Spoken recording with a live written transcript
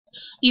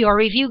Your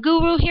review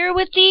guru here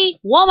with the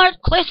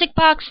Walmart Classic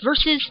Box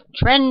versus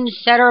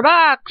Trendsetter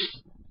Box.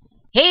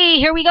 Hey,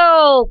 here we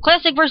go.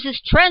 Classic versus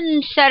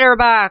Trendsetter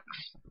Box.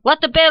 Let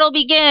the battle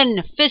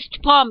begin. Fist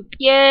pump.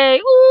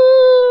 Yay.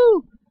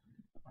 Woo!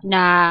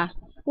 Nah,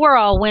 we're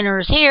all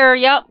winners here.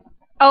 Yep.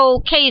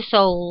 Okay,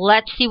 so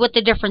let's see what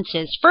the difference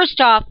is. First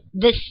off,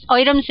 the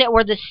items that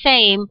were the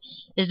same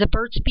is the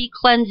Burt's Bees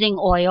Cleansing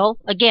Oil.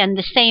 Again,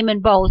 the same in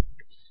both.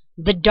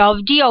 The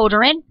Dove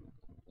Deodorant.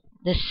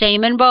 The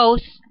same in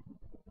both.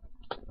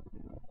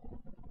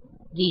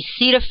 The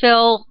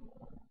Cetaphil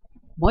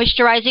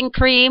Moisturizing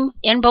Cream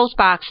in both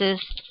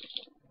boxes.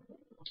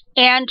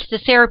 And the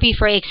Therapy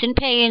for Aches and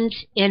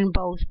Pains in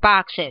both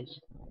boxes.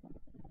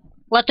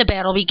 Let the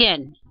battle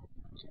begin.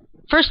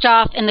 First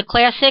off, in the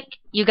Classic,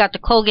 you got the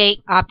Colgate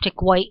Optic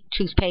White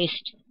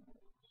toothpaste.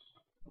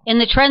 In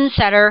the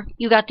Trendsetter,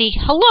 you got the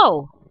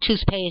Hello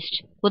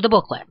toothpaste with a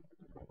booklet.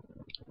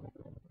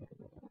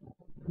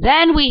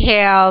 Then we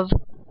have,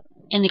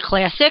 in the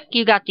Classic,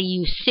 you got the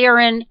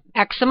Eucerin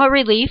Eczema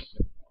Relief.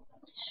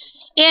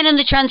 And in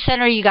the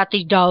Trendsetter, you got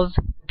the Dove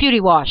Beauty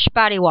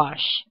Body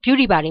Wash.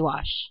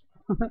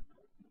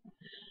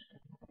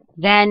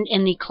 Then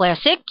in the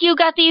Classic, you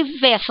got the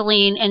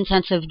Vaseline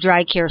Intensive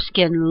Dry Care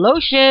Skin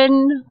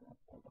Lotion.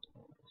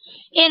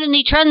 And in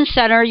the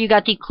Trendsetter, you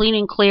got the Clean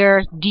and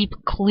Clear Deep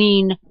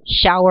Clean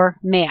Shower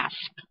Mask.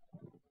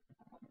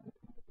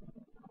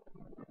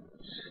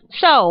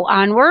 So,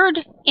 onward.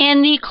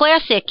 In the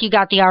Classic, you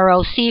got the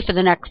ROC for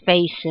the neck,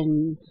 face,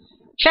 and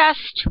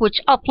chest, which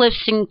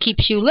uplifts and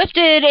keeps you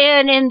lifted.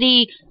 And in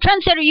the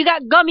Trendsetter, you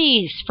got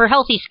gummies for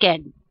healthy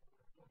skin.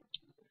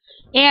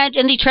 And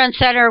in the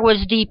Trendsetter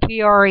was the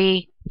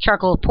Priori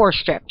Charcoal Pore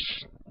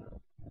Strips.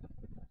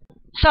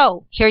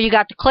 So, here you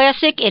got the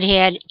Classic. It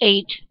had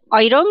 8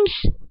 items.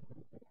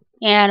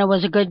 And it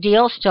was a good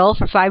deal still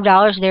for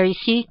 $5. There you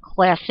see,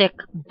 Classic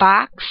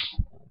Box.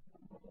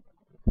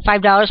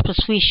 $5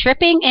 plus free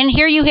shipping. And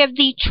here you have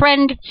the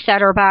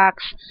Trendsetter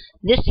Box.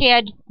 This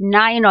had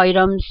 9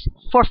 items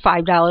for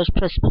 $5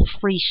 plus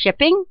free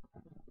shipping.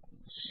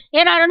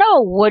 And I don't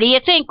know, what do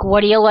you think?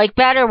 What do you like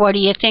better? What do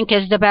you think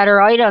is the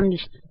better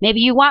items? Maybe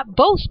you want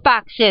both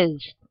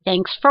boxes.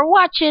 Thanks for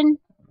watching.